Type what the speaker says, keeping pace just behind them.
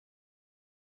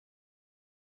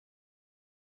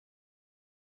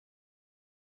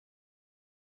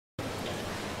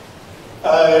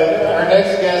Our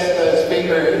next guest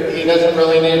speaker, he doesn't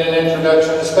really need an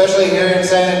introduction, especially here in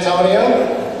San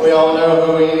Antonio. We all know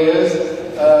who he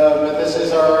is, but this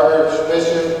is our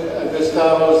Archbishop,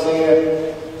 Gustavo,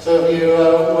 Siller. So if you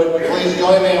would please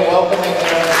join me in welcoming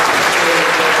him.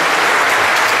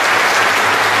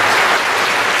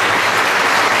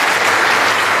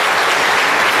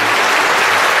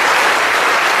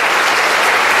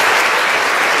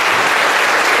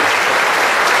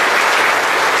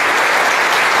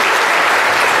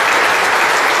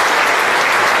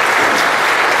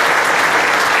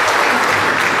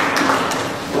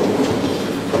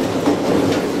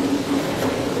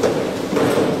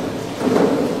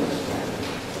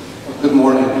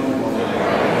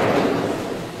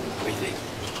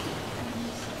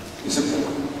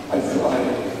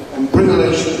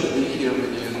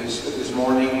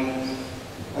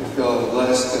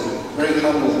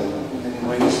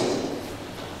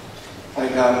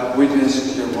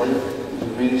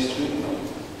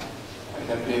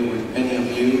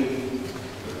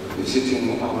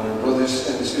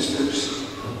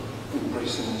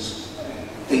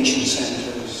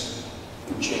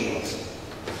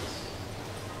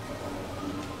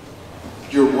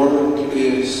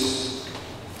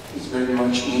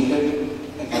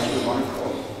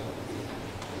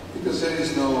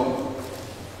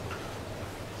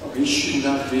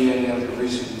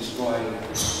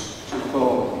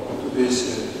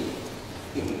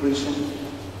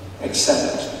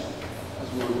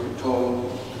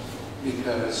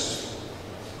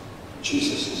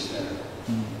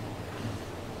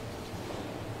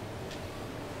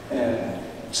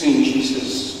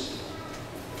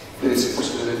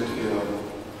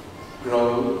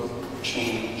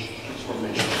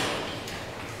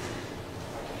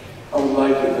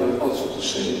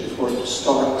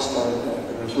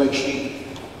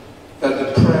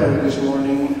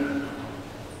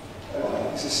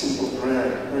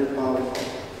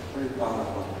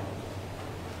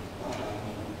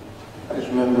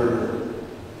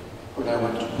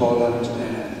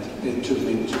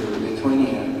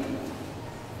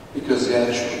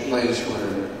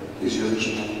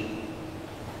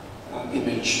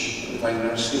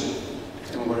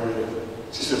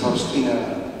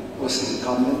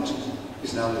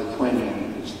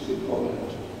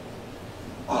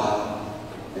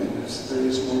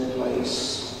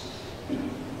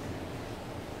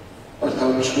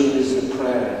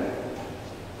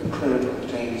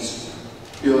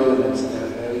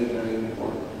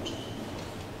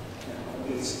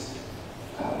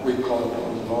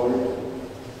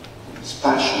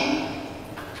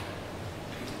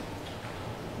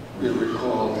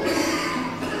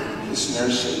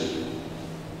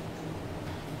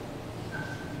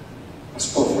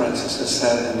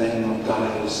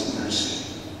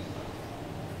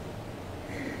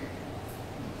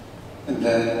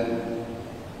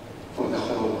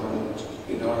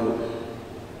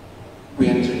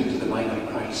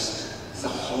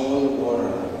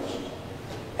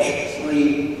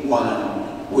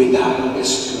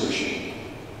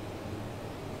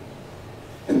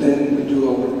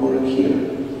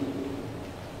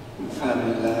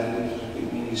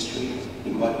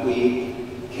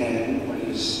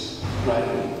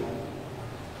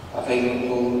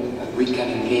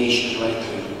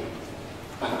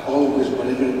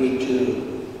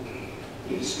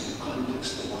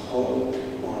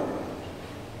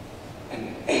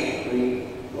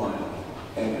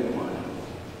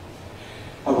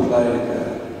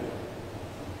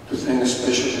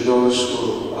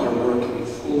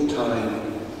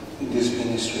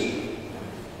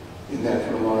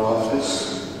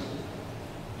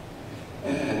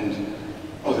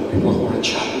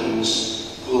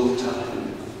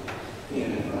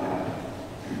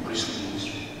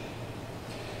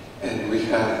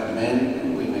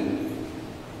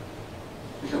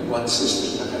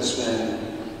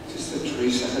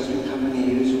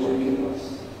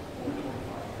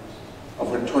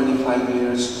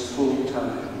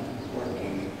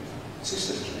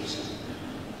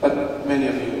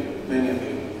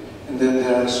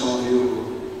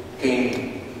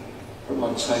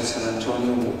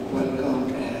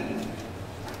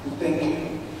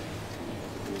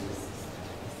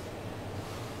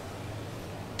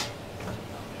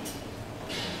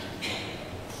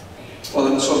 Well,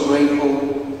 I'm so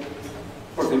grateful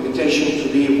for the invitation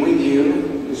to be with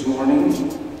you this morning,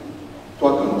 to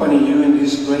accompany you in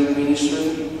this great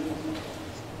ministry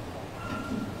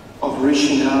of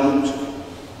reaching out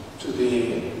to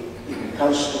the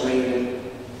incarcerated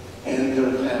and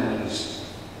their families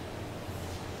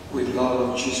with love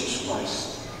of Jesus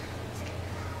Christ.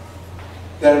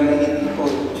 There are many people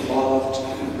involved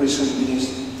prison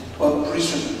ministry, well,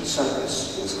 prison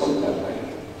service, let's call it that way.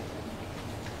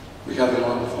 We have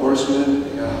law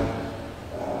enforcement, we have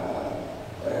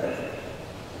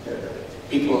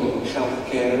people in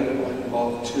healthcare who are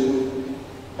involved too,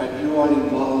 but you are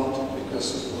involved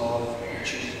because of the love of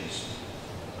Jesus,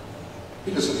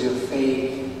 because of your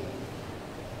faith,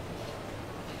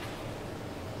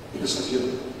 because of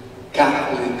your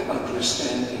Catholic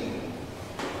understanding.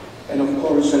 And of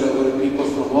course, there are other people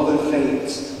from other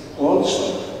faiths who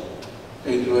also,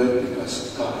 they do it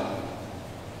because of God.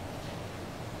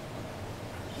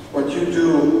 What you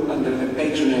do under the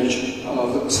patronage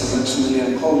of St.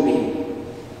 Maximilian Kolbe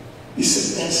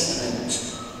is a testament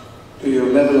to your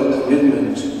level of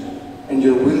commitment and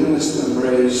your willingness to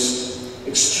embrace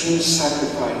extreme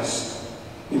sacrifice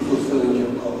in fulfilling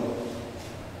your call.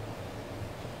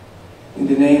 In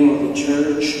the name of the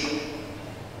Church,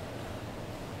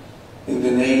 in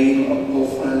the name of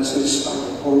Pope Francis,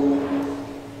 our Pope,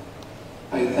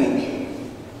 I thank you,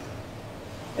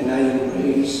 and I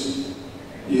embrace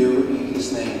you in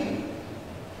His name.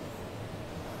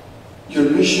 Your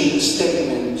mission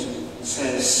statement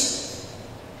says,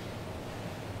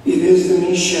 "It is the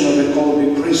mission of the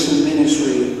Kolbe Prison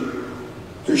Ministry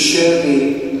to share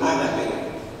the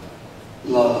agape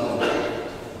love,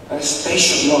 a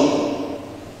special love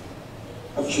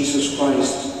of Jesus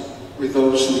Christ with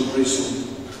those in prison,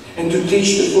 and to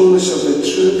teach the fullness of the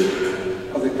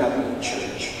truth of the Catholic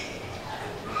Church."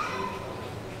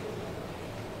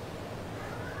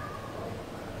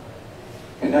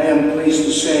 And I am pleased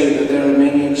to say that there are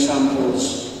many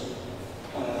examples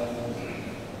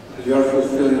that you are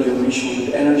fulfilling your mission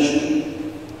with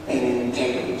energy and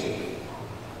integrity.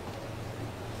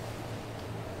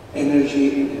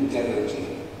 Energy and integrity.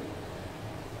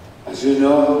 As you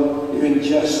know, even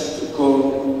just to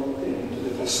go into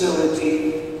the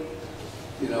facility,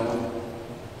 you know,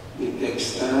 it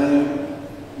takes time.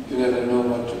 You never know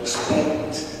what to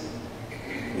expect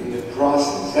in the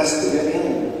process. Just to get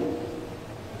in.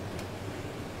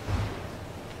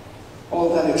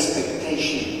 All that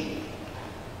expectation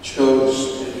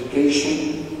shows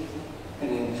dedication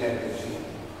and integrity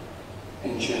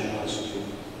and generosity.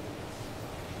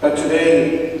 But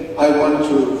today, I want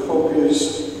to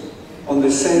focus on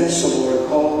the sense of our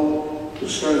call to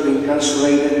serve the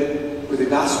incarcerated with the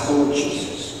gospel of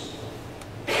Jesus.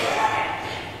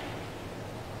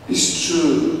 It's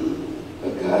true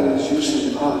that God is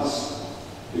using us,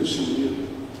 using you.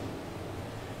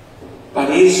 But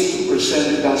it is to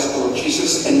present the gospel of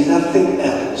Jesus and nothing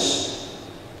else.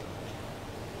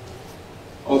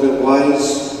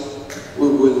 Otherwise, we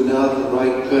will not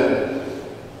write good,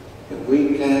 and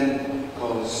we can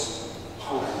cause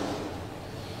harm.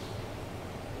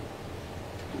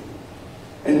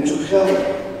 And to help,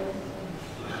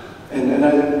 and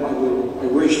I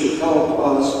wish to help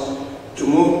us to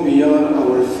move beyond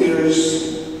our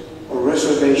fears or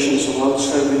reservations about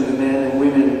serving the men and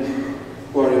women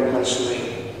who are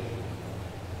incarcerated.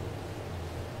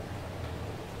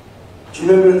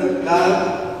 Remember that God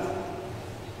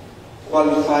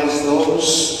qualifies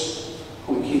those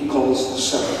whom He calls to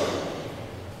serve.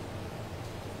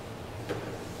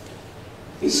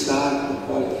 It's God who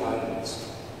qualifies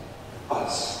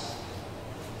us,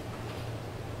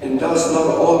 and does not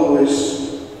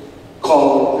always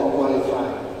call the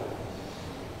qualified.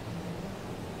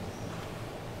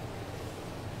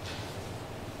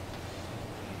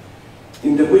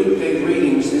 In the weekday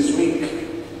readings this week,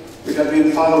 we have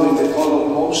been following the call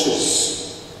of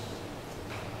Moses.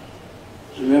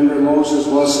 Remember, Moses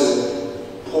was a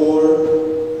poor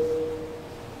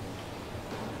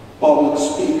public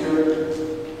speaker,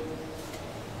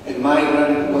 a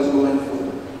migrant who was going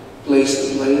from place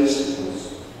to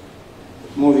place,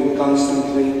 moving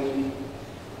constantly.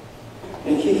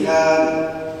 And he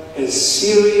had a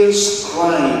serious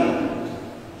crime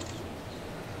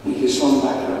in his own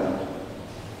background.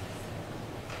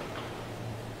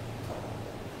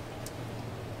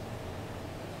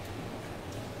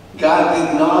 God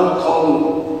did not call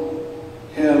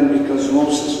him because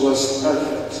Moses was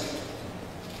perfect.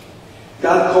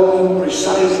 God called him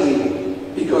precisely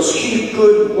because He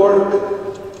could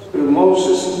work through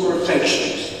Moses'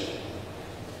 imperfections.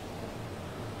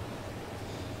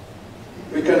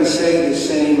 We can say the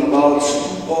same about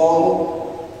St.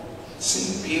 Paul,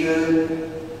 St. Peter.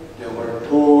 They were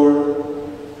poor,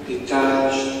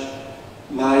 detached,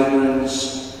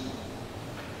 migrants,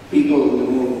 people on the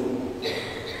move.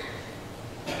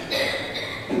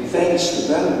 And thanks to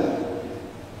them,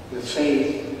 the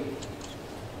faith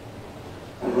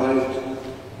arrived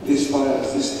this far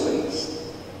as this place.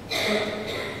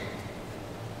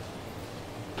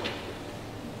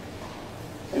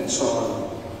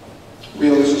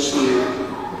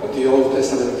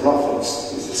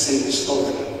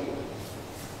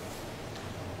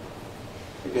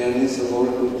 then it's the Lord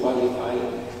who qualifies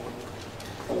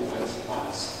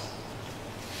us.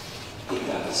 He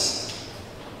does.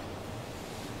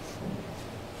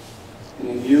 And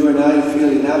if you and I feel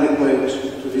inadequate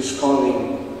to this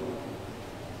calling,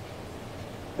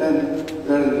 then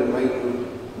we're in the right group.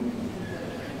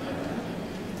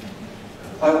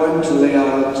 I want to lay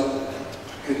out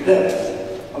the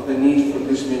depth of the need for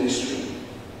this ministry,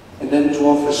 and then to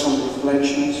offer some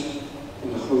reflections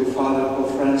on the Holy Father,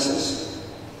 Pope Francis,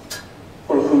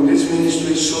 for whom this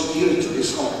ministry is so dear to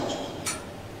his heart.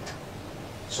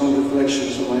 Some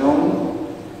reflections of my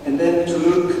own, and then to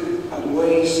look at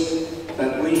ways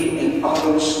that we and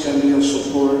others can be of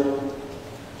support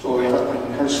to our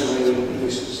incarcerated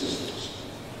brothers and sisters.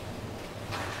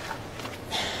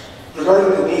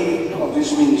 Regarding the need of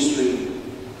this ministry,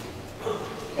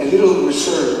 a little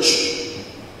research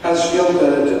has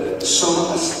yielded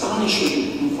some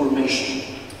astonishing information.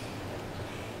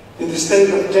 In the state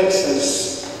of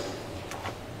Texas,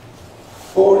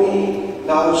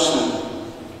 40,000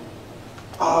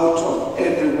 out of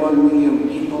every 1 million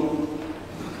people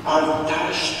are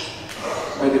touched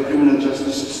by the criminal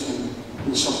justice system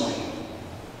in some way,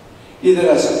 either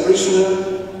as a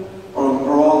prisoner or on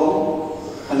parole,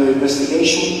 under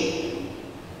investigation,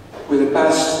 with a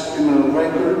past criminal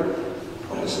record,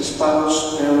 or as a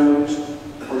spouse, parent,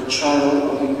 or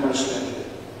child of the incarcerated.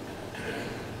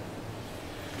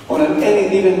 On any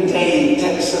given day in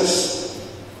Texas,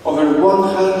 over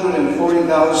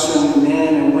 140,000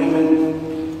 men and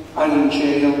women are in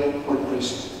jail or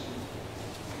prison.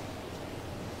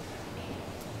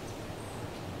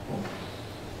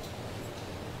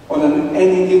 On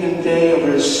any given day,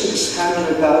 over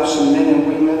 600,000 men and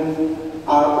women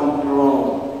are on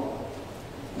parole,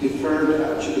 deferred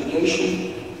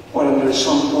adjudication, or under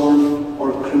some form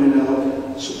or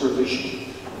criminal supervision.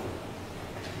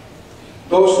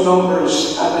 Those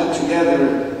numbers added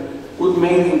together would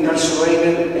make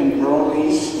incarcerated and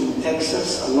parolees in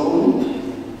Texas alone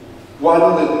one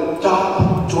of the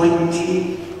top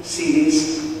 20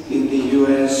 cities in the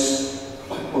U.S.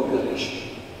 by population.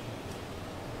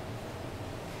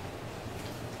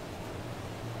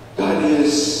 God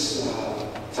is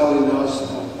telling us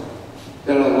that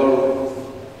there are a lot of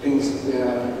things that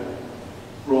are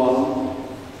wrong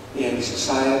in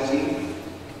society,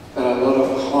 that a lot of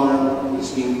harm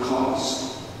is being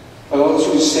caused, but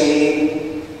also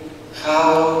saying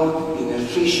how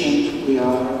inefficient we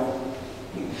are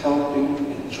in helping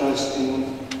and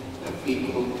trusting that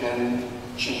people can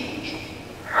change.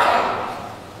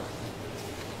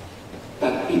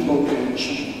 That people can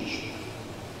change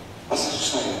as a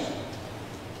society.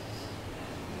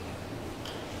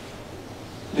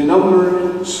 The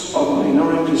numbers of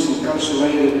minorities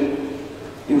incarcerated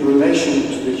in relation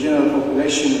to the general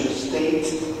population of the state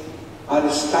are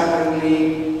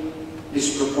staggeringly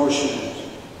disproportionate,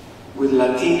 with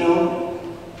Latino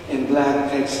and Black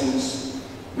Texans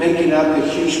making up a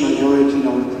huge majority in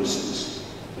our prisons.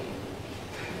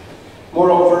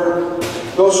 Moreover,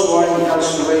 those who are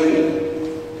incarcerated,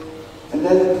 and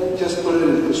then just put it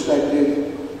in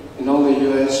perspective, in all the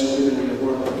U.S., even in the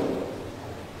world,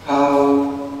 how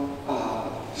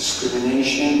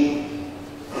discrimination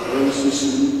and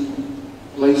racism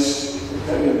plays a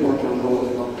very important role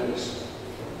in our place,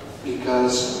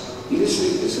 because it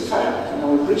is a fact in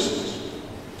our prisons.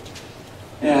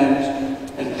 And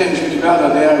thanks be to God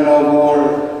that there are no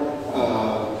more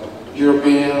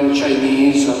European,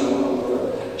 Chinese,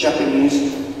 or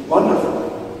Japanese.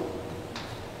 Wonderful.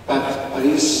 But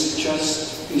it's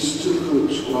just these two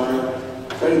groups who are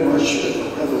very much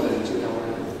prevalent in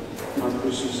our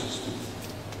prison system.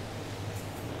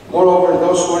 Moreover,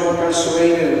 those who are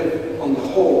incarcerated on the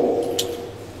whole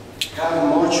have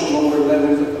much lower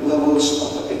levels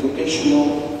of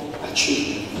educational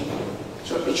achievement.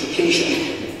 So education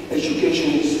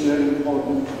is very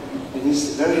important and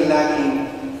is very lacking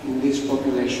in this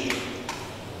population.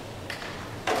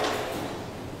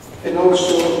 And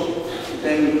also,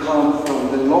 they come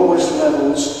from the lowest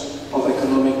levels of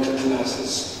economic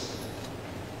classes.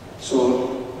 So,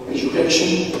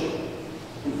 education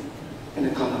and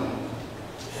economy.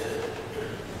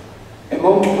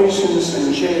 Among prisons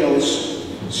and jails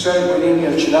served within the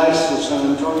Archdiocese of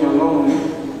San Antonio alone,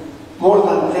 more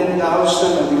than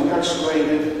 10,000 of the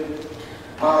incarcerated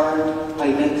are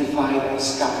identified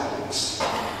as Catholics.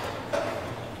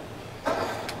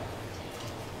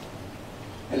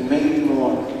 And maybe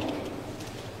more,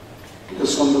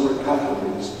 because some were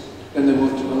Catholics, then they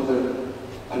moved to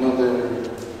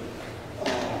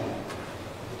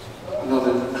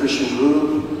another Christian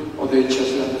group, or they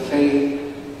just left the faith,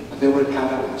 but they were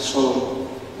Catholics, so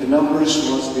the numbers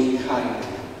must be higher.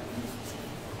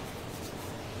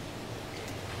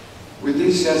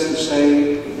 This just to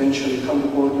say eventually how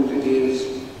important it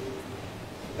is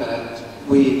that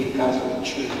we, the Catholic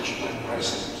Church, are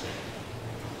present.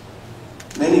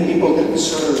 Many people can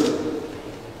serve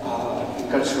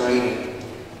incarcerated,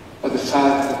 but the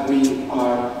fact that we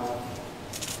are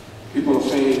people of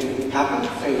faith,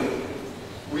 Catholic faith,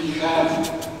 we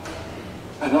have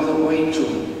another way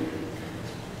to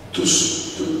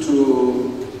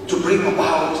bring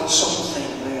about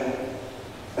something there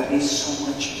that is so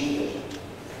much needed.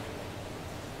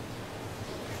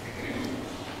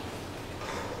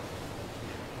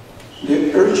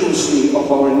 The urgency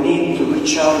of our need to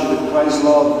reach out with Christ's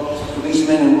love to these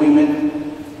men and women,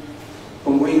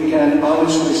 whom we can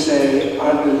honestly say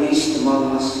are the least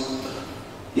among us,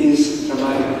 is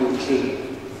dramatically clear.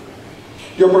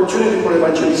 The opportunity for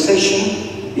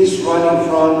evangelization is right in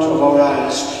front of our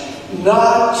eyes.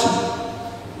 Not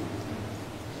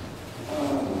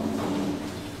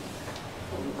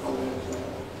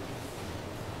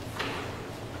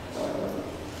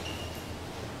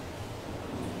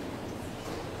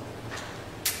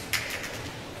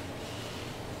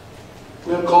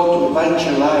we are called to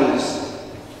evangelize,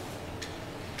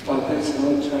 but there's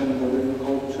another time that we're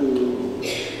called to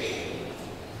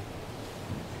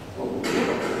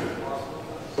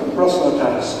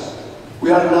proselytize.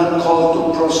 We are not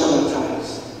called to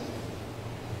proselytize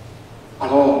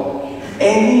at all.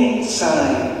 Any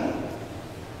sign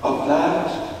of that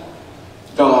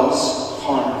does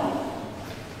harm,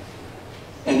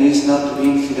 and is not to be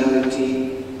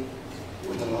infidelity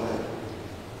with the Lord.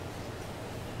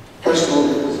 First of all,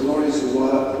 because the Lord is the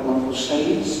one who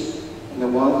saves and the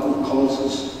one who calls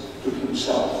us to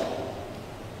Himself.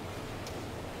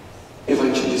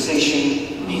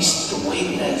 Evangelization means to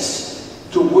witness.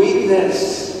 To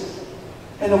witness.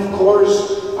 And of course,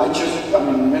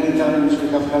 many times we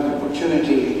have had the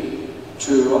opportunity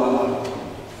to,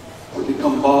 with the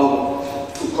Gustavo,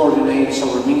 who coordinates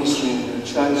our ministry in the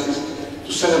diocese,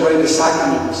 to celebrate the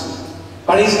sacraments.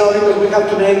 But it's not because we have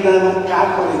to make them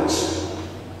Catholics.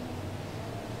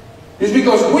 It's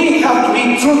because we have to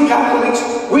be true Catholics,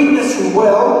 witnessing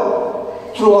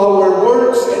well through our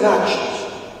words and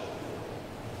actions.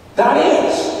 That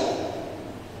is.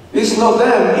 It's not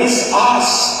them, it's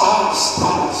us.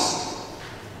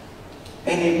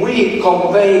 And if we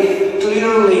convey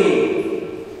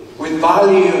clearly with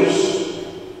values,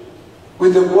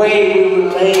 with the way we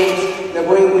relate, the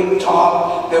way we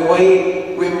talk, the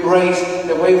way we embrace,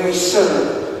 the way we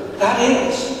serve, that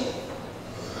is.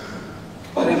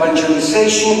 But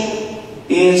evangelization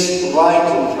is right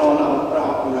in front of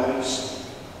our eyes.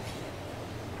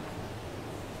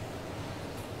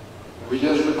 We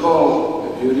just recall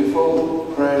the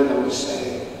beautiful prayer that we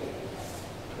say,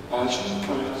 the Passion of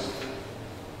Christ,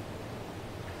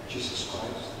 Jesus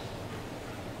Christ,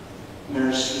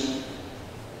 mercy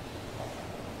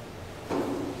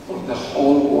for the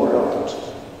whole world,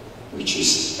 which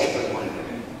is everyone.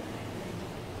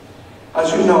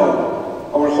 As you know,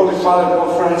 our Holy Father,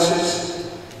 Pope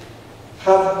Francis,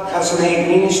 has made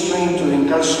ministering to the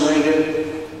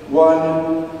incarcerated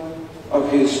one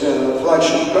of his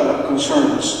flagship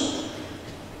concerns.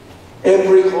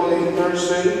 Every Holy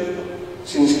Thursday,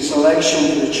 since his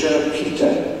election to the chair of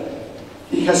Kita,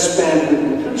 he has spent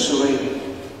with incarcerated.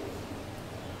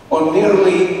 On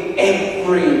nearly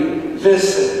every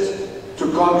visit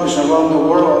to countries around the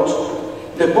world,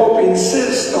 the Pope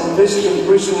insists on visiting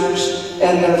prisoners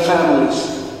and their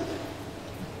families.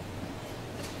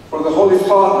 For the Holy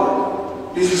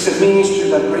Father, this is a ministry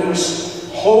that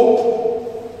brings hope,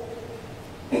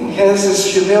 enhances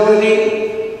humility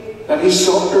that is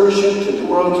so urgent in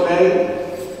the world today,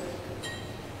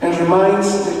 and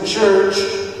reminds the Church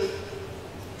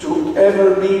to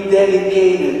ever be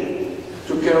dedicated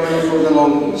to caring for the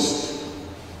loneliest.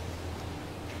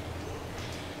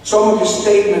 Some of his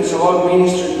statements about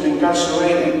ministry to the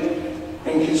incarcerated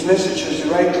and his messages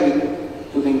directly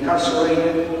to the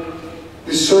incarcerated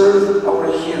deserve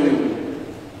our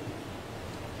hearing.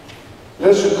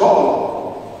 Let's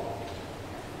recall,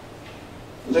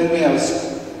 let me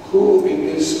ask, who in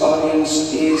this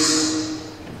audience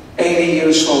is 80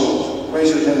 years old?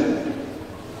 Raise your hand.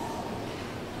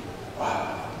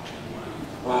 Wow.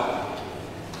 Wow.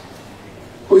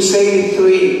 Who is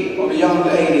 83 or beyond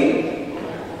 80?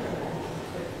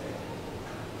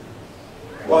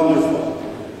 Wonderful.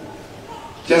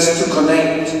 Just to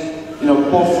connect,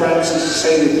 Pope Francis is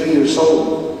 83 years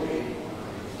old.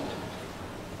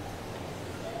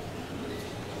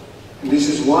 And this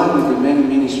is one of the many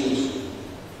ministries.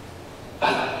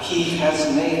 But he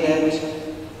has made it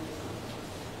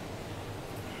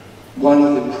one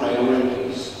of the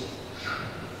priorities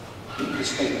in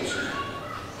his faith.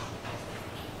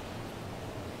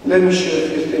 let me share a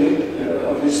few things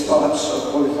of his thoughts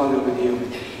of Holy Father with you.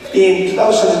 In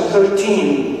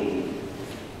 2013,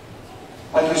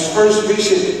 at his first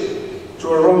visit to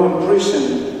a Roman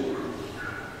prison,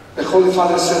 the Holy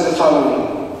Father said the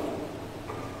following: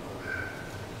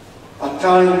 at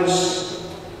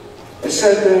times, a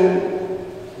certain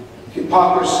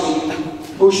hypocrisy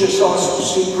pushes us to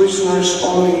see prisoners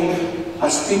only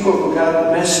as people who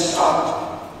got messed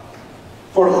up,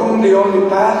 for whom the only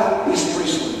path is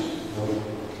prison.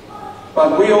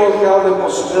 But we all have the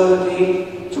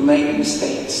possibility to make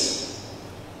mistakes.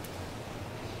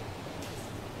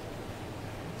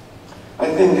 I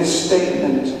think this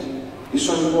statement is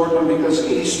so important because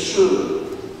it is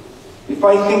true. If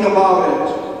I think about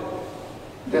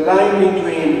it, the line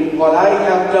between what I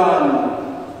have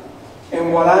done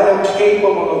and what I am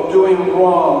capable of doing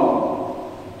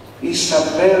wrong is a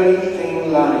very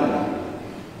thin line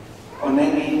on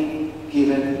any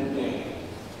given day.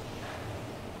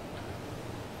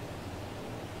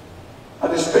 At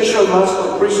the special Mass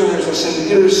for prisoners at St.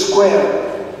 Peter's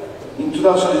Square in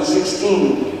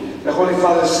 2016, the Holy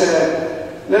Father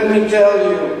said, "Let me tell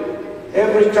you,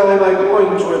 every time I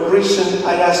go into a prison,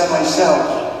 I ask myself,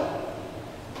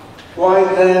 why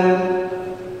them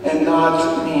and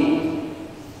not me?"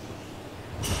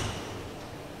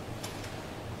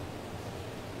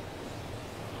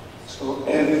 So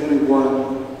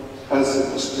everyone has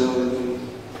the possibility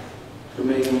to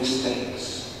make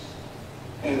mistakes.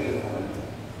 Everyone,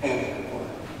 everyone,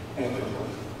 everyone.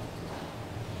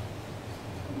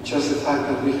 Just the fact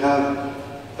that we have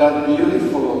that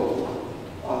beautiful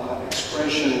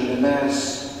expression in the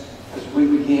Mass as we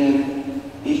begin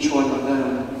each one of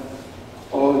them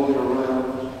all year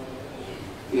round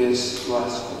is to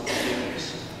ask for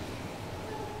forgiveness.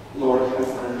 Lord,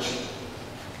 have mercy.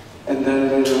 And then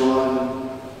later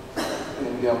on,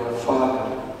 in the Our Father,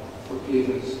 forgive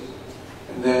us.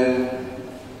 And then,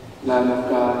 Lamb of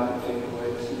God, take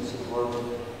away the sins of the world.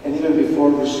 And even before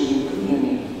receiving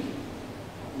communion,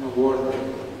 in a word,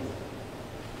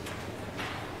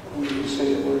 when you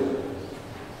say a word,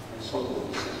 my soul will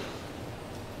be saved.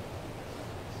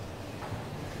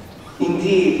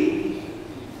 Indeed,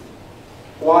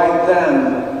 why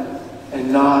them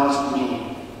and not me?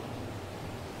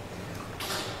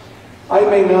 I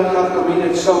may not have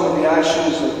committed some of the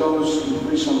actions that those in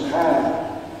prison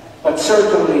had, but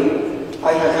certainly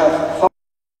I have thoughts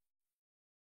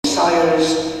and desires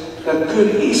that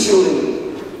could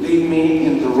easily lead me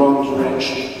in the wrong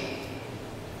direction.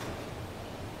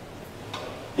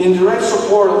 In direct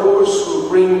support of those who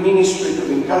bring ministry to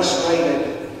the incarcerated,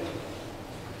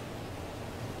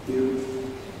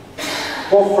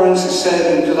 Pope Francis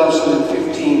said in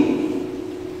 2015,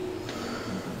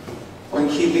 when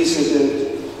he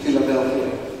visited Philadelphia,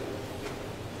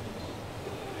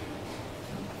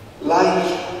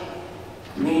 life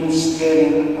means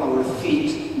getting our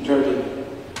feet dirty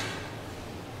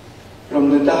from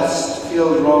the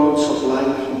dust-filled roads of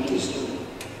life and history.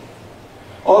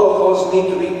 All of us need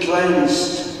to be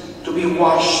cleansed, to be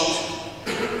washed.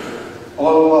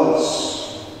 All of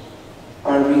us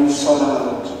are being sought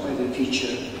out by the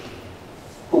Teacher,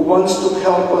 who wants to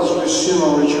help us resume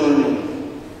our journey.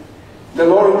 The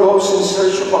Lord goes in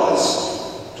search of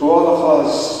us. To all of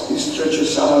us, He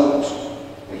stretches out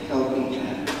a helping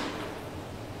hand.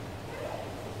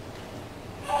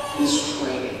 He's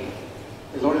ready.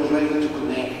 The Lord is ready to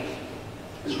connect.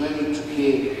 He's ready to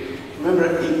give.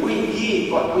 Remember, if we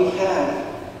give what we have,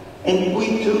 and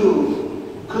we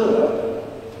do good,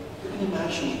 you can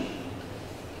imagine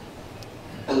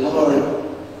the Lord,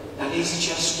 that is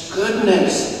just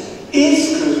goodness,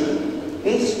 is goodness,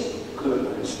 is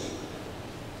goodness.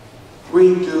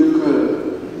 We do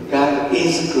good. God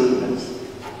is goodness.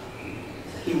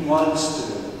 He wants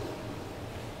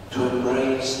to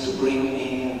embrace, to bring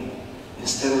in,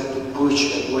 instead of to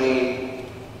push away,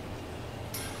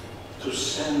 to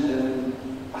send them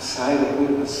aside or put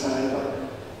them aside.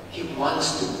 He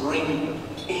wants to bring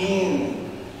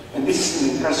in. And this is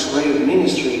an incarcerated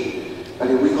ministry, but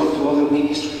if we go to other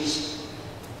ministries,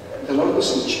 the Lord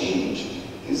doesn't change.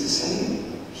 He's the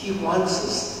same. He wants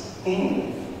us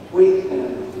in with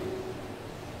Him.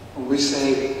 And we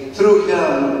say, through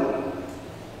Him,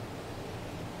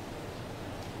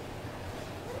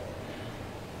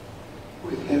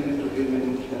 with Him, through Him, and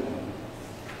in Him.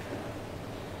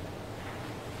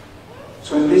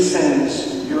 So in this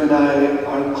sense, you and I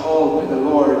are called by the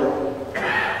Lord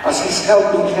as His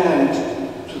helping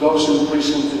hand to those in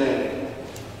prison today.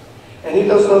 And it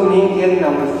does not mean getting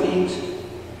our feet.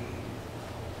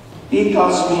 It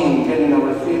does mean getting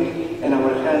our feet and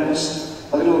our hands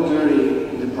a little dirty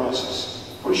in the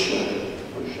process. For sure,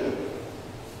 for sure.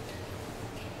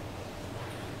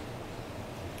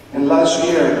 last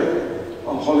year,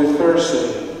 on Holy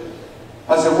Thursday,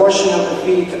 as the washing of the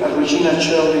feet at Regina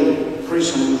Coeli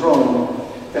prison in Rome,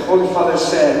 the Holy Father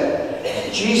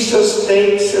said, Jesus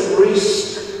takes a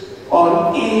risk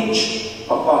on each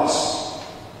of us.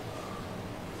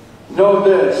 Know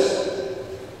this,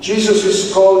 Jesus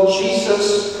is called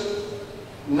Jesus,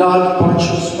 not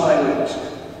Pontius Pilate.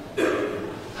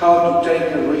 How to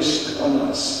take a risk on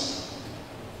us.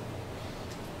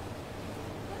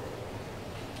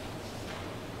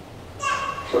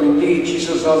 So indeed,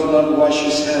 Jesus does not wash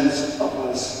his hands of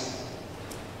us.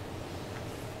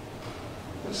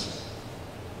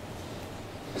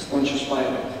 As Pontius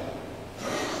Pilate.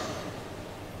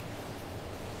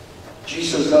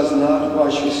 Jesus does not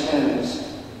wash his hands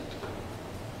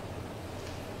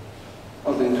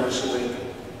of the incarcerated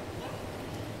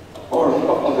or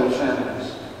of their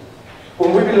families.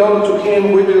 When we belong to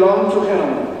him, we belong to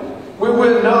him. We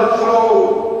will not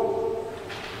throw.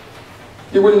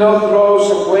 He will not throw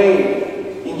us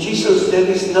away. In Jesus, there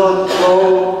is no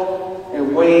throw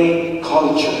away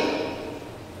culture.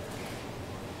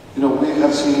 You know, we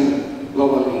have seen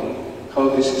globally how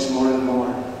this is more and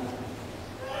more.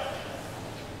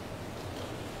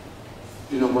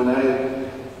 You know, when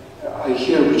I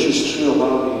hear, which is true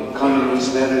about the economy is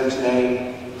better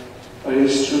today, but it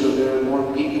is true that there are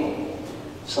more people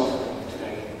suffering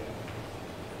today.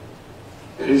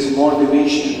 There is more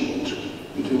division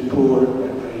between poor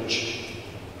and rich.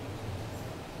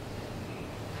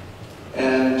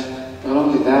 And not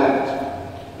only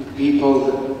that, the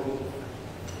people,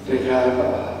 they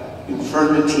have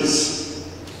infirmities,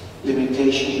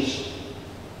 limitations.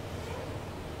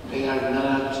 They are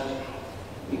not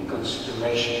in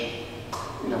consideration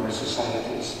in our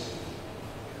societies.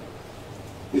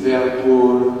 If they are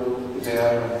poor, if they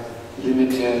are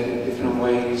limited in different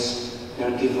ways, they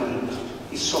are different.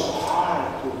 It's so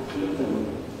hard to include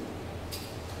them.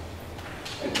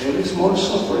 And there is more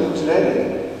suffering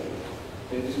today.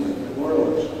 There is more in the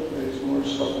world. There is more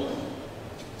suffering.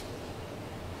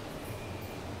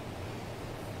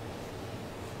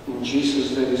 In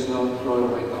Jesus, there is no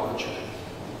throwaway culture.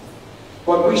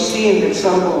 What we see in the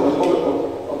example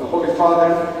of the Holy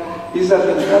Father is that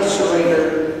the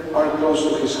incarcerated are close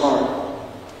to his heart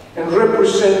and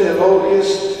represent the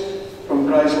lowliest from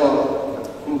Christ's law,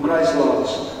 in Christ's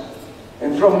laws,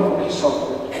 and from whom he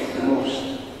suffered the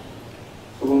most.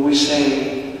 So when we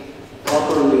say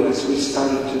properly, as we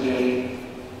started today,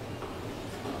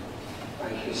 by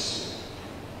his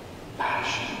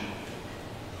passion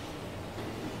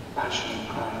of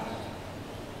Christ,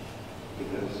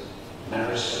 because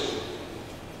mercy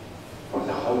for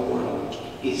the whole world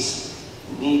is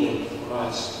needed for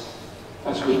us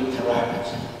as we interact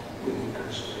with the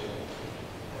incarcerated.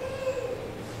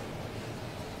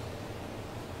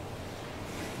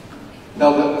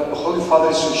 Now, the Holy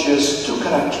Father suggests two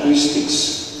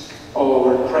characteristics of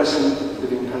our present with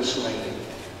the incarcerated.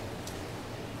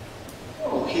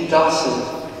 Oh, he does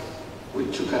it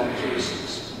with two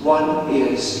characteristics. One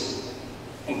is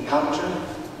encounter,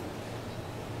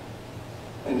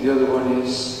 and the other one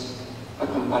is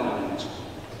accompaniment.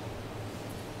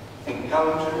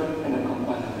 Encounter and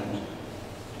accompaniment.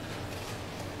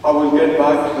 I will get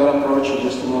back to that approach in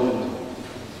just a moment.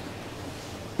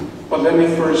 But let me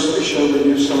first share with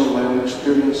you some of my own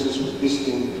experiences with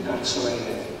visiting the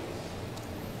incarcerated.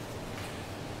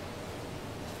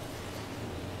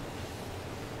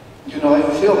 You know, I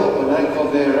feel when I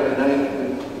go there,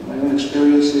 and my own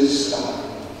experiences,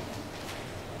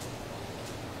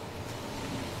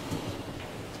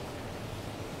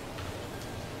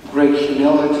 great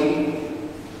humility,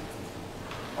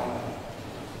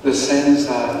 the sense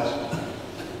that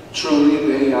truly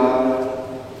they are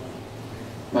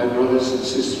my brothers and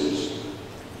sisters,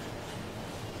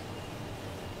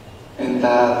 and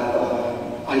that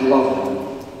I love them.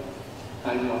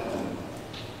 I love them.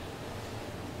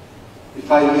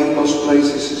 If I leave those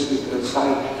places, it's because I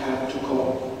have to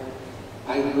go.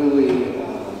 I really,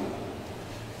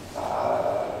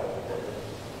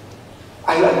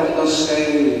 I will not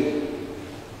say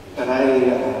that I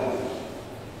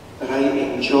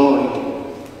enjoy,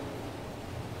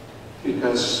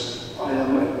 because I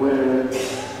am aware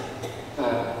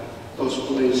that those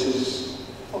places,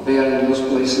 they are in those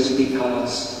places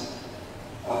because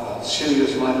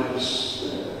serious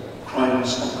matters,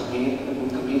 crimes have been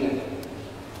committed.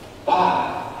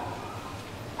 But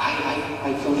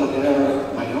I feel that they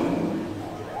are my own.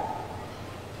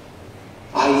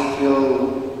 I feel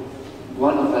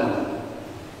one of them.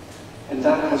 And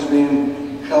that has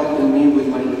been helping me with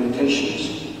my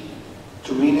limitations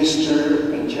to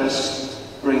minister and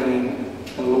just bring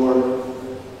the Lord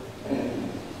and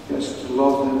just to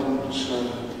love them,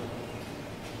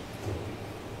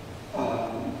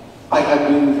 I have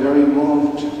been very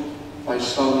moved by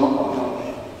some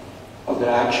of their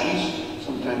actions.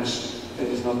 Sometimes there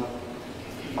is not,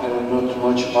 I don't know too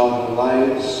much about their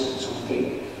lives.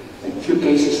 In a few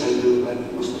cases I do, but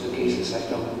most of the cases I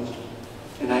don't.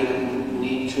 And I don't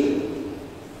need to,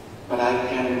 but I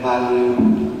can value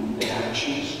their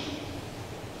actions,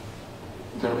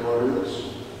 their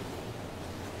words,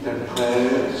 their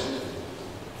prayers.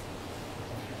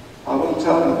 I will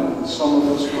tell you, in some of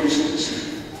those prisons,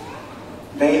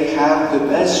 they have the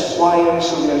best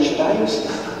choirs of the archdiocese.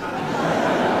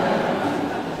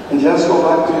 And just go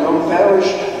back to your own parish.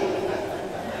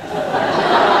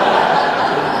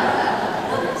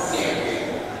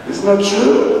 It's not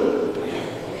true.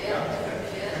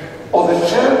 Or the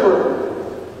fervor.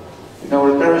 In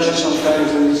our parishes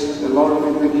sometimes there is the Lord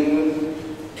be with you.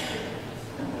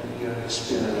 And then you're in the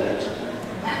Spirit.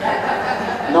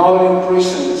 Not in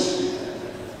prisons.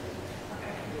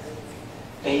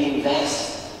 They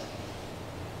invest.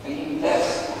 They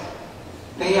invest.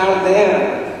 They are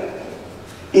there.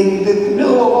 In the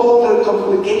middle of all their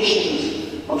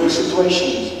complications of their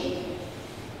situations.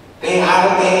 They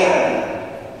are there.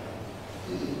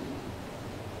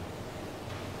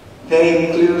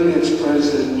 They clearly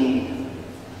express their need.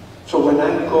 So when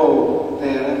I go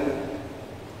there,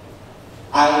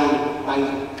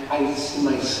 I see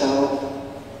myself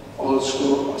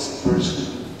also as a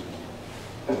person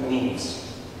that needs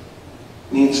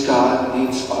God,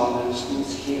 needs others,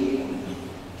 needs healing,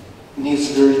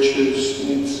 needs virtues,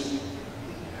 needs...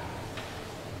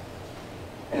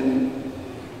 And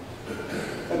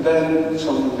then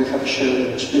they have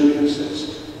shared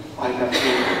experiences, I have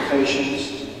shared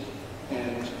confessions,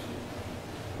 and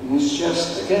it's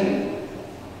just, again,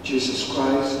 Jesus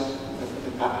Christ,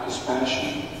 His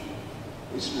passion,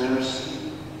 His mercy,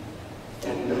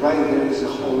 and right there is the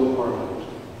whole world,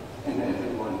 and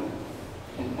everyone,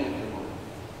 and everyone.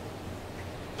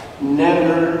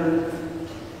 Never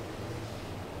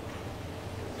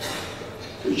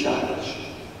to judge,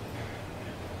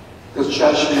 because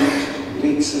judgment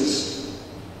leads us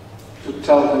to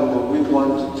tell them what we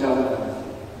want to tell them,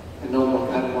 and not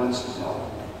what God wants to tell them.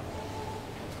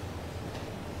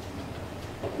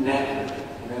 Never,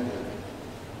 never.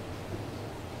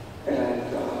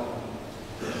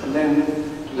 And then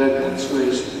to let God's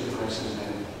grace be present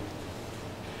there.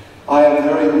 I am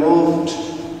very moved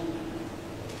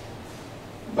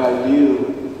by you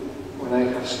when I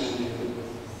have seen you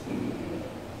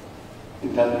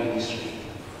in that ministry.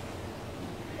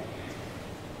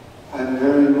 I am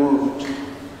very moved,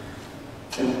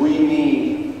 and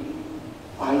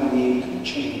I need to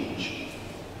change.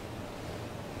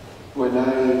 When I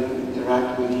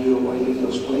interact with you or in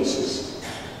those places,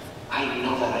 I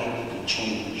know that I need to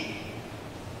change.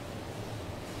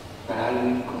 But I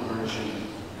need conversion.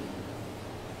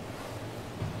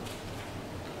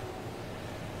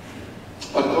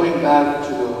 But going back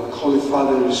to the Holy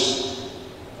Father's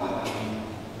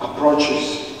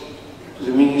approaches to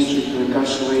the ministry to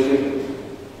incarcerated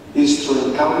is to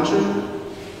encounter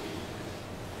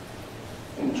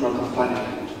and to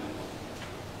accompaniment.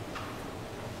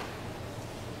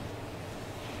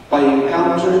 By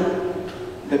encounter,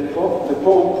 the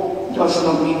Pope does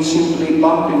not mean simply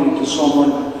bumping into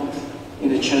someone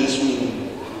in a chance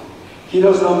meeting. He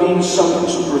does not mean something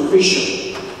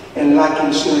superficial and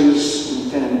lacking serious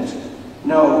intent.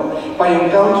 No, by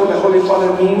encounter the Holy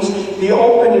Father means the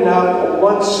opening up of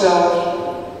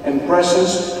oneself and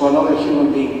presence to another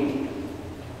human being.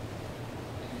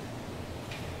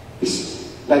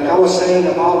 It's like I was saying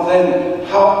about them,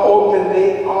 how open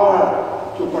they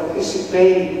are to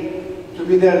participate, to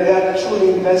be there. They are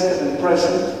truly invested and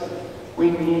present. We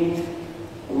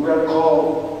are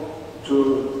called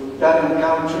to that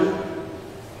encounter,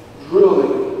 really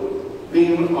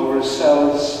being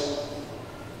ourselves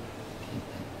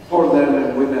for them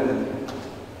and with them.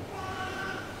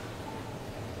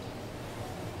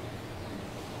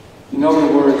 In other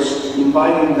words,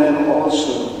 inviting them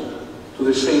also to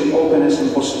the same openness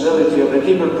and possibility of a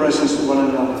deeper presence to one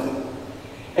another.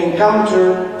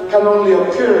 Encounter can only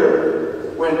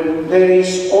occur when there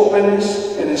is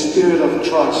openness and a spirit of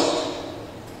trust.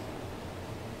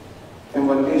 And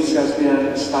when this has been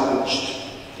established,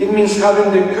 it means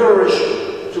having the courage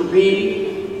to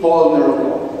be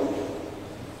vulnerable.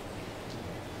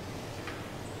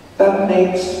 That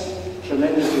makes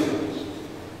tremendous difference.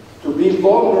 To be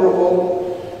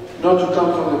vulnerable, not to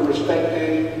come from the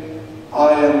perspective,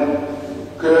 I am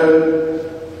good,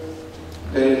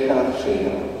 they have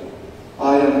failed.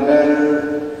 I am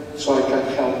better, so I can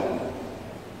help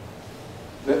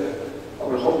them.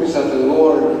 Our hope is that the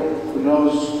Lord, who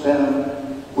knows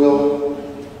them, will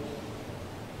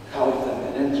help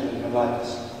about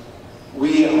us.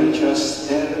 We are just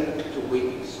there to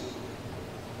witness.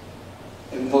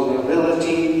 And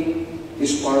vulnerability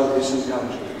is part of this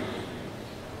encounter.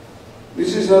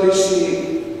 This is not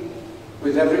easy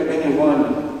with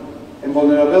anyone. And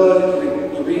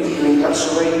vulnerability to be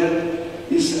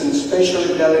incarcerated is an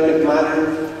especially delicate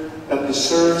matter that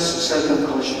deserves a certain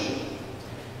caution.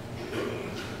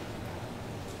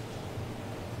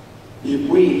 If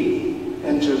we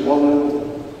enter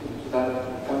vulnerable into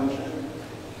that encounter,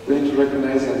 we need to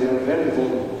recognize that they are very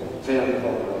vulnerable, very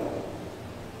vulnerable.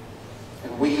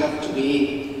 And we have to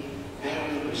be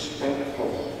very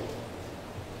respectful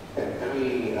and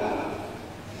very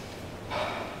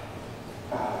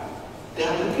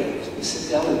delicate. It's a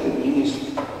delicate ministry.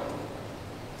 You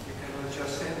cannot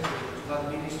just enter into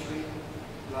that ministry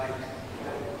like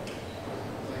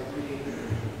we.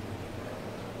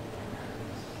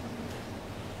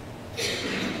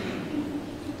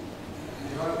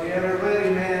 You ought to be ever ready,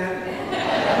 man.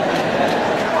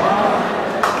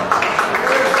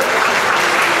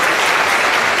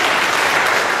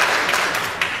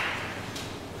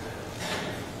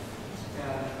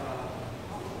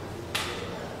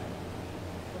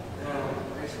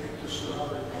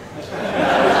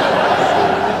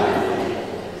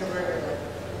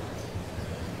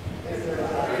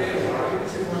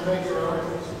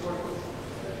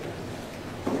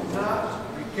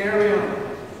 Carry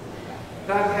on.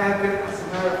 That happened, as a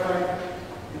matter of fact,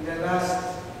 in the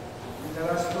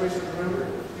last prison, remember?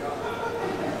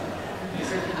 He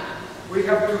said, we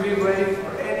have to be ready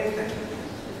for anything.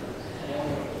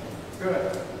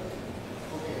 Good.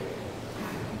 Okay.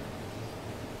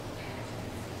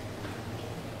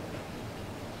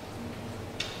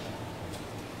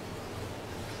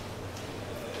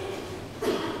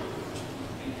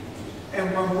 And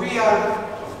when we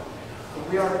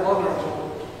are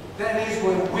vulnerable, that is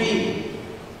when we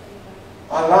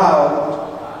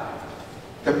allow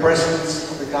the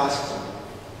presence of the gospel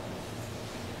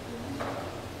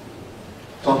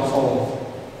to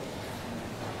unfold.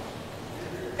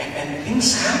 And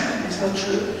things happen, it's not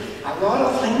true. A lot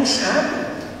of things happen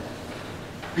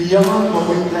beyond what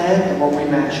we planned and what we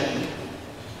imagined.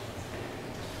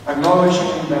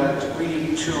 Acknowledging that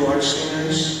we too are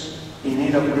sinners in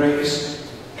need of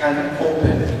grace can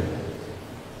open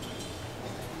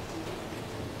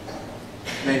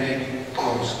many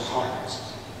closed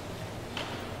hearts.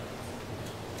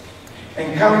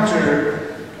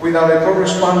 Encounter without a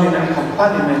corresponding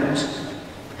accompaniment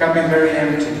can be very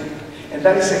empty. And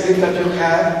that is a gift that you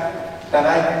have, that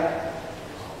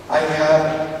I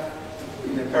have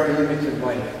in a very limited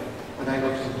way when I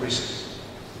go to the prison.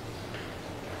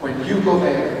 When you go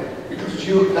there, because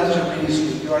that's your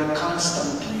ministry, you are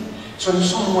constantly. So in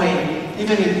some way,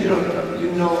 even if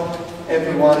you know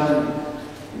everyone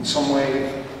in some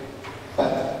way,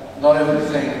 but not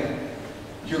everything,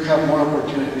 you have more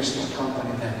opportunities to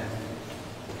accompany them.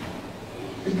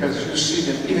 Because you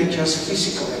see them, even just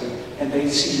physically, and they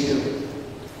see you.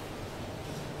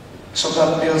 So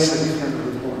that builds a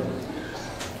different rapport.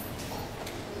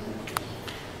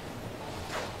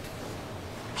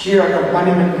 Here,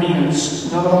 accompaniment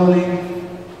means not only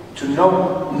to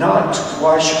know not to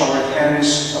wash our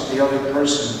hands of the other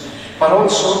person, but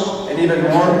also, and even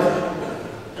more,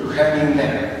 to hang in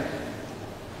there.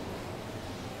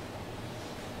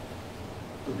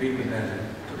 To be with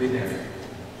them, to be there.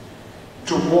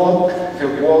 To walk the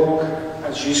walk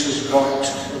as Jesus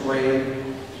walked the way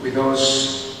with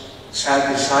those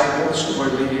sad disciples who were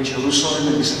leaving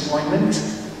Jerusalem in disappointment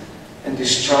and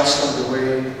distrust on the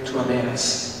way to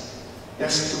Emmaus.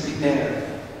 Just to be there.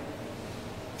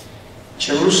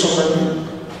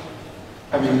 Jerusalem,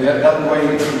 that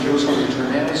way from Jerusalem to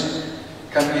Emmaus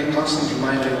can be a constant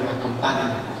reminder of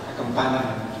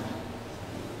accompaniment.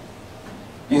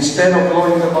 Instead of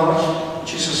blowing them off,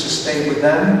 Jesus stayed with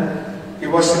them. It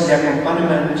was in the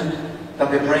accompaniment that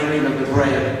the breaking of the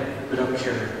bread would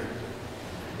occur,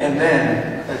 and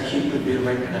then that he could be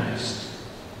recognized.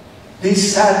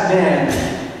 These sad men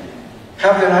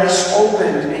have their eyes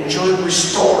opened and joy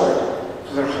restored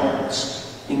to their hearts.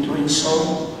 In doing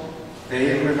so,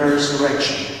 they reverse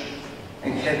direction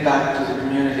and head back to the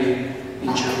community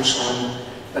in Jerusalem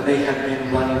that they had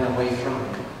been running away from.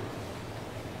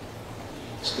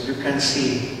 So you can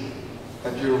see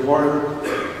that your work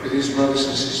with these brothers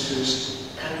and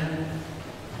sisters can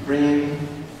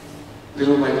bring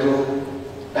little by little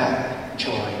back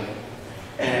joy.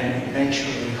 And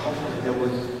eventually, hopefully, they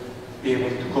will be able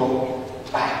to go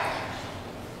back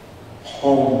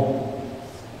home,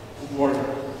 to work,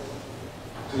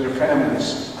 to their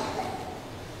families.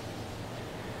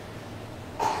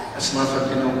 As a matter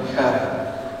of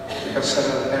fact, we have We have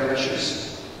several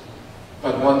parishes,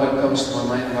 but one that comes to my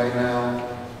mind right now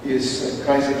is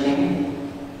Christ the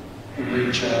King, in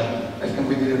which I think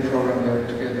we did a program there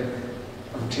together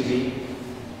on TV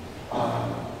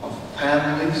of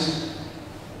families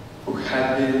who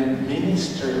had been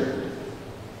ministered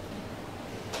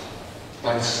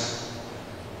by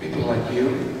people like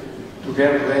you to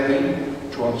get ready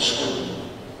to also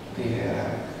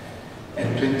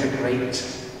and to integrate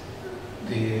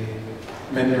the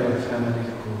member of the family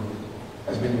who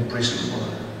has been in prison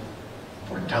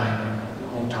for time,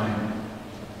 a long time.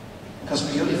 That's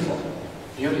beautiful,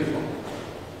 beautiful,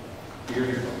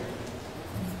 beautiful.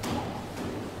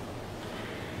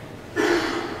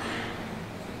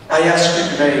 I ask you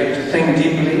today to think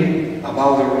deeply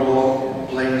about the role and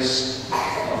place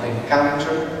of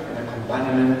encounter and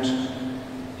accompaniment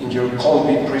in your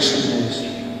Colby prison ministry.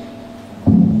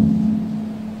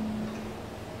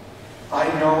 I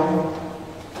know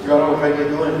you are already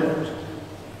doing it,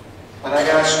 but I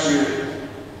ask you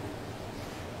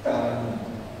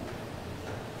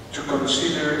to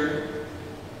consider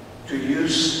to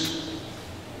use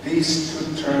these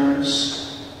two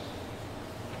terms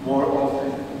more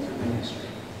often in your ministry,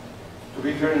 to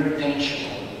be very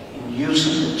intentional in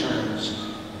using the terms.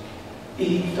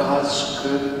 It does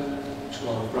good to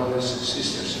our brothers and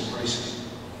sisters in prison,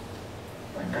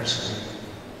 like Garcia.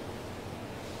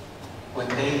 When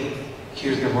they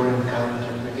hear the word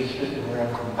encounter, when they hear the word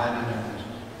accompaniment,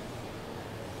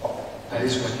 that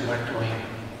is what you are doing.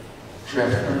 To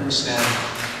affirm them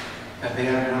that they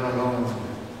are not alone.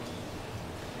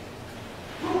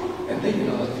 And they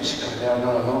know that physically they are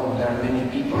not alone. There are many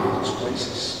people in those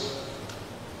places,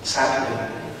 sadly.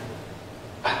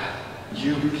 But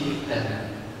you give them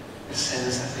the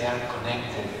sense that they are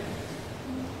connected.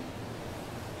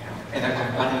 And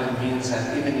accompaniment means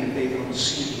that even if they don't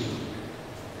see you,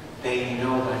 they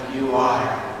know that you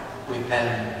are with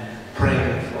them,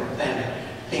 praying for them,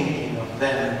 thinking of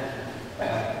them,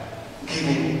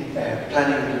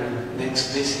 planning your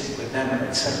next visit with them,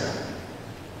 etc.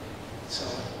 So,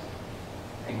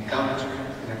 encounter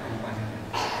and accompaniment.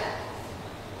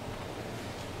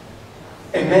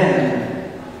 A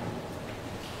man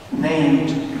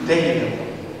named David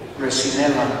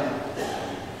Resinella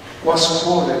was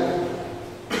quoted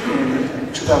in a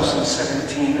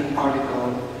 2017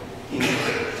 article in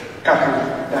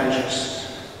Catholic Digest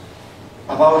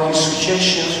about his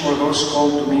suggestions for those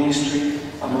called to ministry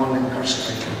among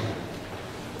incarcerated.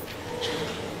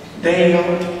 Dale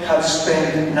had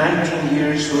spent 19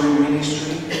 years doing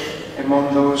ministry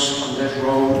among those on death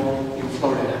row in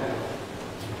Florida.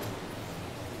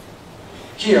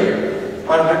 Here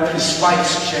are his 5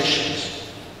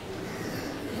 suggestions.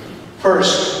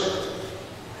 First,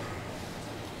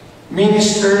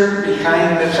 minister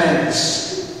behind the fence.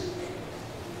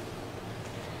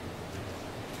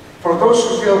 For those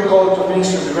who feel called to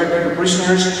minister directly to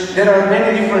prisoners, there are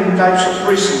many different types of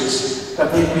prisons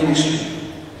that need ministry,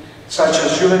 such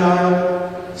as juvenile,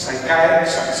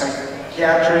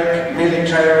 psychiatric,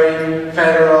 military,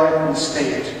 federal, and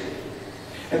state.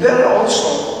 And there are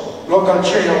also local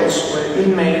jails where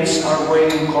inmates are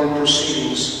waiting court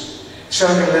proceedings,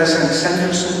 serving less than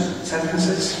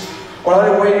sentences, or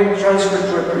are awaiting transfer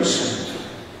to a prison.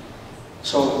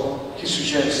 So he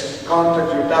suggests,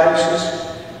 contact your diocese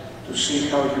to see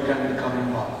how you can become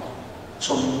involved.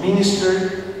 So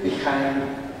minister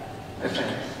behind the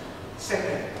fence.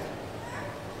 Second,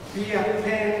 be a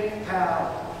pen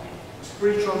pal, a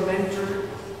spiritual mentor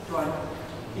to an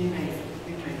inmate.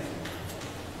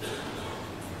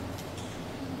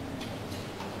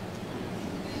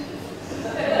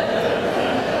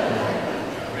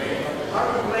 Are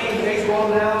we playing baseball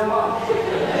now?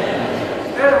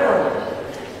 Better one.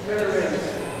 Better race.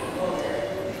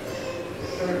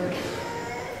 Third.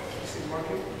 Is it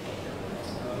working?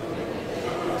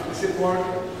 Is it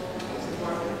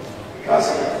working? That's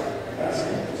it.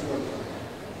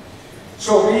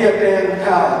 So be a pen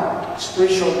pal,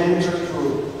 spiritual mentor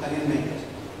to an inmate.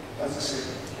 That's the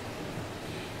second.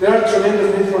 There are tremendous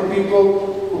need for people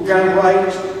who can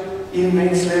write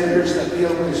inmates letters that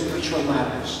deal with spiritual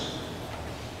matters.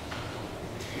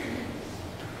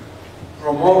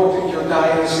 Promote in your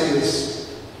diocese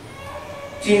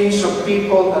teams of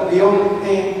people that the only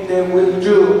thing they will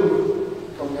do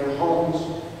from their homes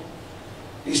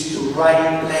is to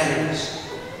write letters.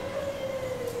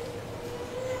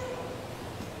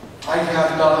 I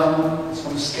have done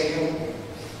some scale,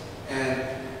 and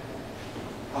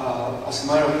as a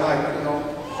matter of fact,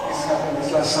 this happened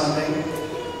this last Sunday.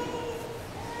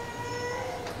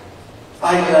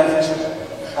 I left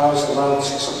the house about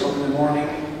 6 o'clock in the morning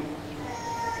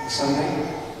on Sunday,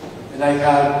 and I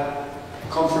had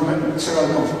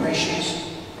several confirmations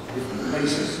in different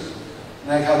places.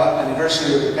 And I have an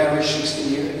anniversary of the parish, 60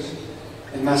 years,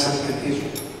 in Mass of the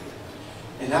Cathedral.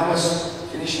 And I was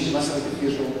finishing the Mass of the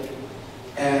Cathedral,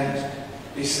 and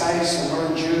besides some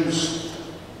orange juice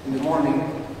in the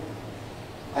morning,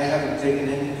 I haven't taken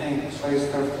anything, so I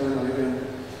started feeling a little.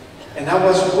 And I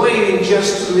was waiting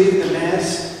just to leave the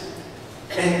Mass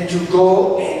and to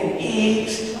go and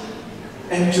eat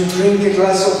and to drink a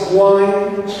glass of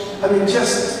wine. I mean,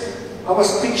 I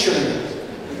was picturing it.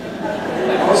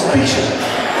 I was picturing it.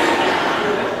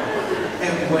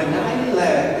 And when I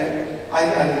left,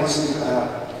 I wasn't,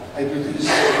 I do this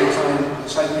every time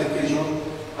outside the cathedral.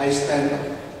 I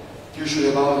spend usually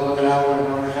about another hour, an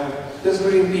hour and a half, just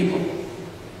greeting people.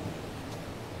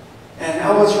 And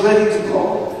I was ready to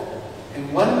go.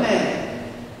 And one man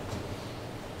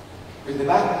with the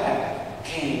backpack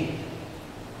came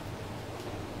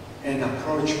and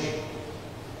approached me.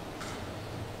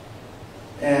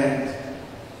 And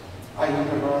I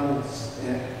looked around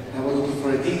and I was looking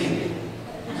for a deacon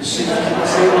to see if he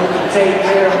was able to take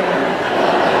care of me.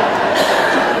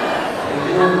 And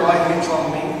you know why he told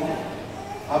me?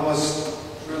 I was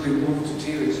really moved to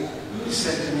tears. He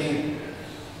said to me,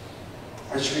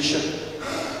 Archbishop,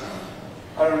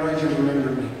 I don't know if you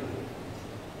remember me.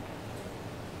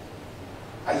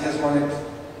 I just wanted to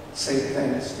say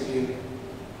thanks to you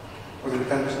for the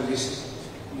times of this.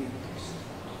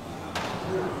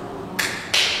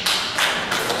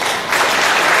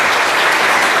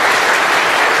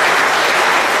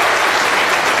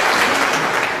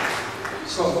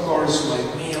 So of course my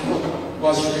meal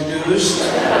was reduced,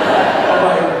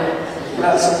 my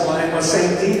glass of wine was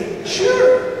empty.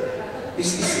 Sure,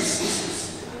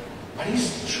 but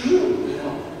it's true, you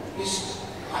know.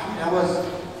 I was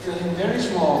feeling very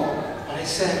small, but I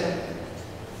said,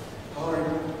 Lord,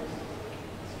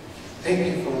 thank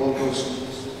you for all those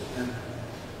things.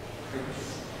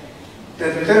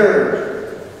 The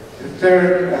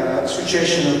third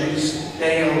suggestion of this,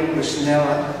 Dale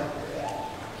Rusnella,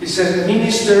 he said,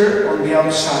 minister on the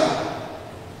outside.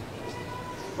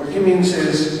 What he means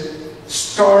is,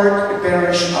 start a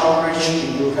parish outreach,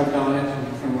 and you have done it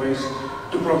in different ways,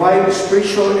 to provide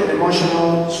spiritual and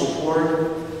emotional support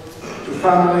to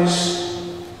families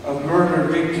of murder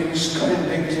victims, crime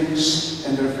victims,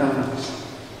 and their families.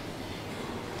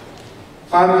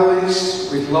 Families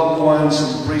with loved ones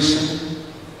in prison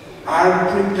are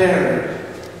prepared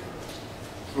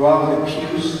throughout the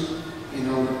pews in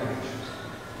all the parishes.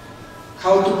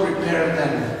 How to prepare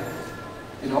them,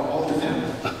 all the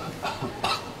families.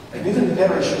 And even the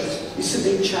parishes, it's a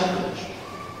big challenge.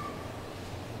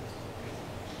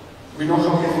 We know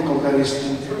how difficult that is to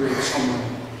integrate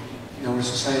someone in our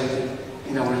society,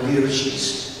 in our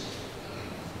liturgies,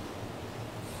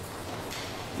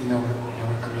 in our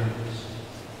communities.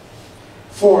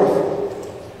 Fourth,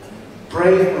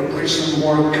 pray for prison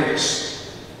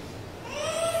workers.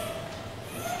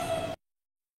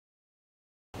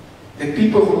 The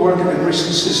people who work in the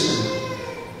prison system,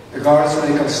 the guards,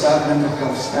 medical staff, mental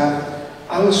health staff,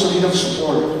 are also need of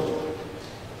support.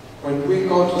 When we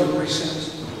go to the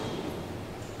prisons,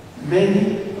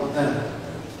 many of them,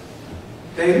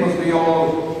 they must be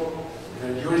all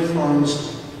in their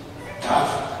uniforms,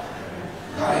 tough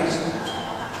guys.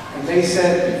 And they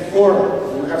said before,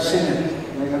 we have seen it,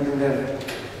 I have been there,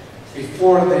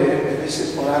 before the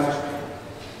visit or after,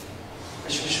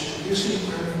 Archbishop, could you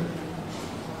see prayer?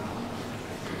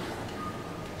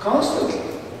 Constantly.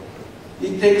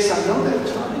 It takes another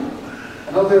time,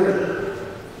 another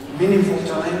meaningful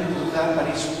time to do that, but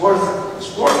it's worth it.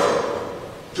 It's worth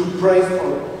it to pray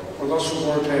for those who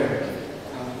work there.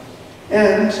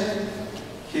 And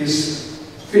his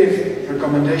fifth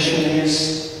recommendation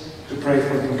is to pray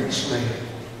for the incarcerated.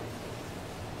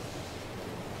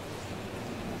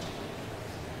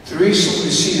 Teresa of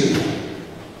Lisieux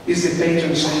is the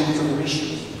patron saint of the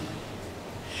missions.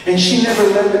 And she never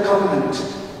left the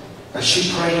convent, but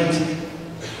she prayed.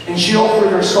 And she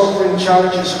offered her suffering,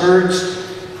 challenges, hurts,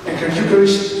 and her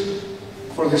Eucharist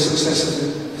for the success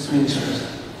of this ministry.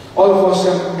 All of us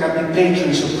can be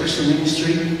patrons of Christian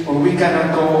ministry when we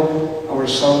cannot go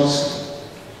ourselves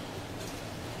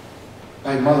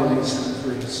by modeling some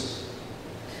fruits.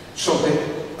 So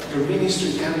that your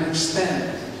ministry can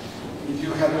extend if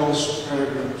you have those prayer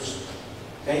groups.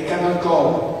 They cannot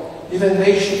go. Even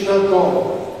they should not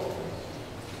go.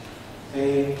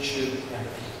 They should pray.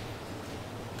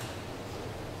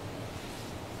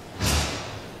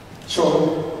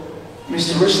 So,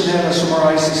 Mr. Rusnella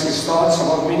summarizes his thoughts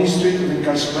about ministry to the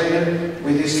incarcerated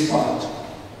with this thought.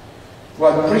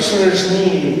 What prisoners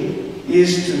need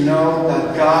is to know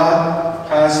that God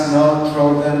has not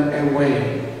thrown them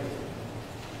away.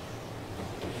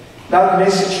 That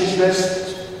message is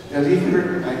best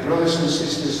delivered by brothers and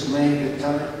sisters who make the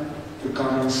time to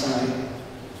come inside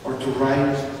or to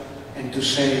write and to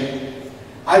say,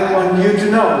 I want you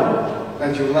to know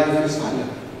that your life is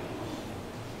valuable.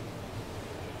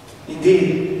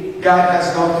 Indeed, God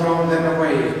has not thrown them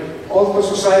away, although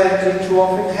society too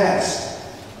often has.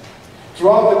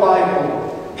 Throughout the Bible,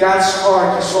 God's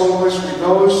heart is always with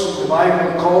those who the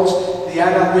Bible calls the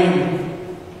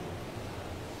Anawim,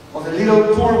 or the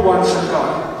little poor ones of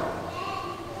God.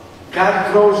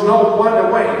 God throws no one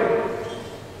away.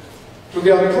 Through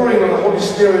the outpouring of the Holy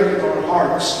Spirit in our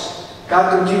hearts,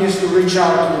 God continues to reach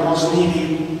out to the most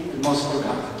needy and most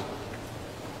forgotten.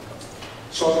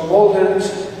 So emboldened,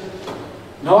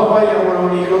 not by our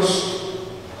own egos,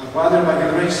 but rather by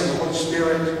the grace of the Holy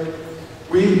Spirit,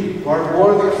 we who are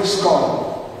worthy of His call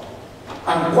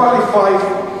and qualified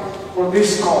for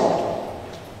this call,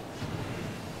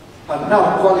 but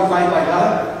now qualified by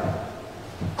God,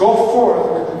 go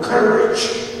forth with courage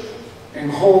and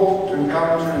hope to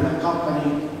encounter and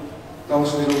accompany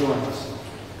those little ones,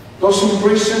 those in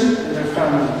prison and their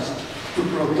families, to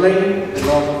proclaim the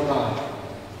love of God.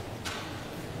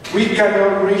 We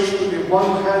cannot reach to the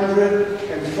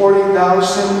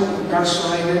 140,000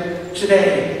 incarcerated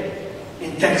today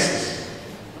in Texas,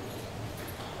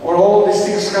 or all the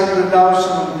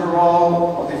 600,000 on parole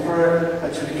or deferred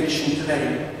adjudication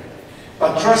today.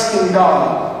 But trusting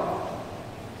God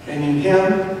and in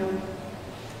Him,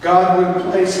 God will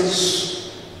place us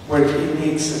where He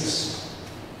needs us.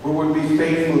 We will be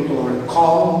faithful to our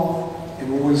call,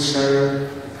 and we will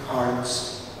serve with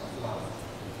hearts of love.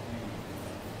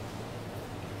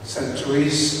 St.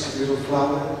 Therese, a little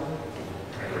flower.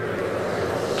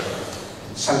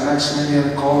 St.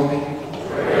 Maximilian, call me.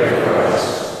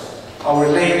 Our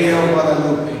Lady of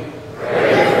Guadalupe,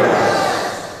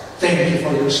 thank you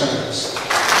for your service.